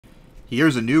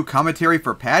Here's a new commentary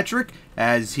for Patrick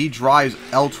as he drives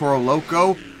El Toro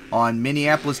Loco on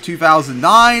Minneapolis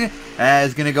 2009.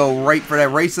 As going to go right for that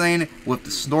race lane with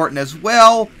the snorting as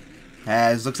well.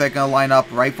 As looks like going to line up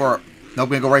right for... Nope,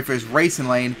 going to go right for his racing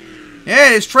lane. Yeah,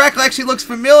 his track actually looks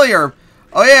familiar.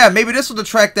 Oh yeah, maybe this was the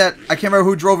track that I can't remember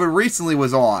who drove it recently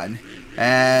was on.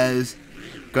 As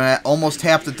going to almost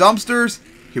tap the dumpsters.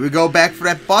 Here we go back for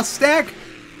that bus stack.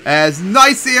 As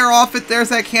nice air off it. There's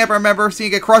that camper I remember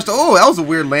seeing get crushed. Oh, that was a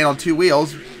weird land on two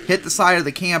wheels. Hit the side of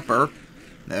the camper.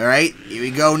 Alright, here we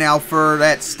go now for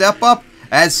that step up.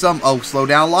 As some, oh, slow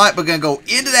down a lot, but gonna go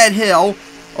into that hill.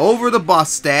 Over the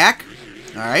bus stack.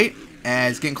 Alright,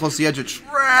 as getting close to the edge of the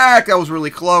track. That was really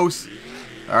close.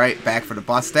 Alright, back for the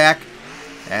bus stack.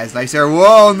 As nice air.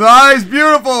 Whoa, nice,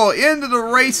 beautiful. Into the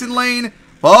racing lane.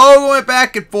 Oh, going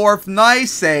back and forth.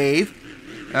 Nice save.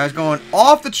 As going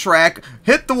off the track,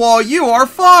 hit the wall, you are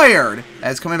fired!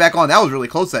 As coming back on, that was really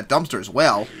close to that dumpster as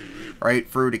well. Right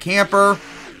through the camper.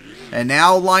 And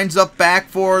now lines up back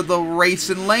for the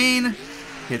racing lane.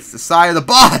 Hits the side of the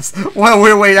bus. What a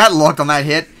weird way that looked on that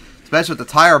hit. Especially with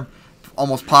the tire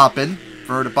almost popping.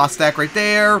 For the bus stack right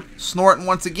there. Snorting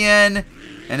once again.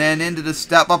 And then into the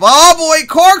step up. Oh boy,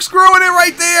 corkscrewing it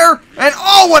right there. And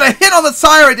oh, what a hit on the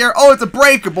side right there. Oh, it's a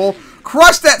breakable.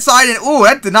 Crushed that side, and ooh,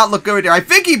 that did not look good right there. I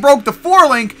think he broke the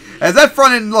forelink, as that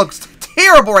front end looks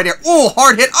terrible right there. Ooh,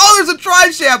 hard hit. Oh, there's a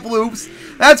drive shaft loose.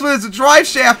 That's when the drive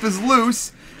shaft is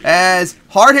loose. As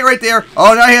hard hit right there.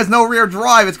 Oh, now he has no rear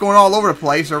drive. It's going all over the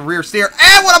place, or rear steer.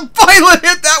 And what a violent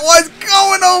hit that was.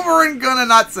 Going over and gonna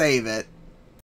not save it.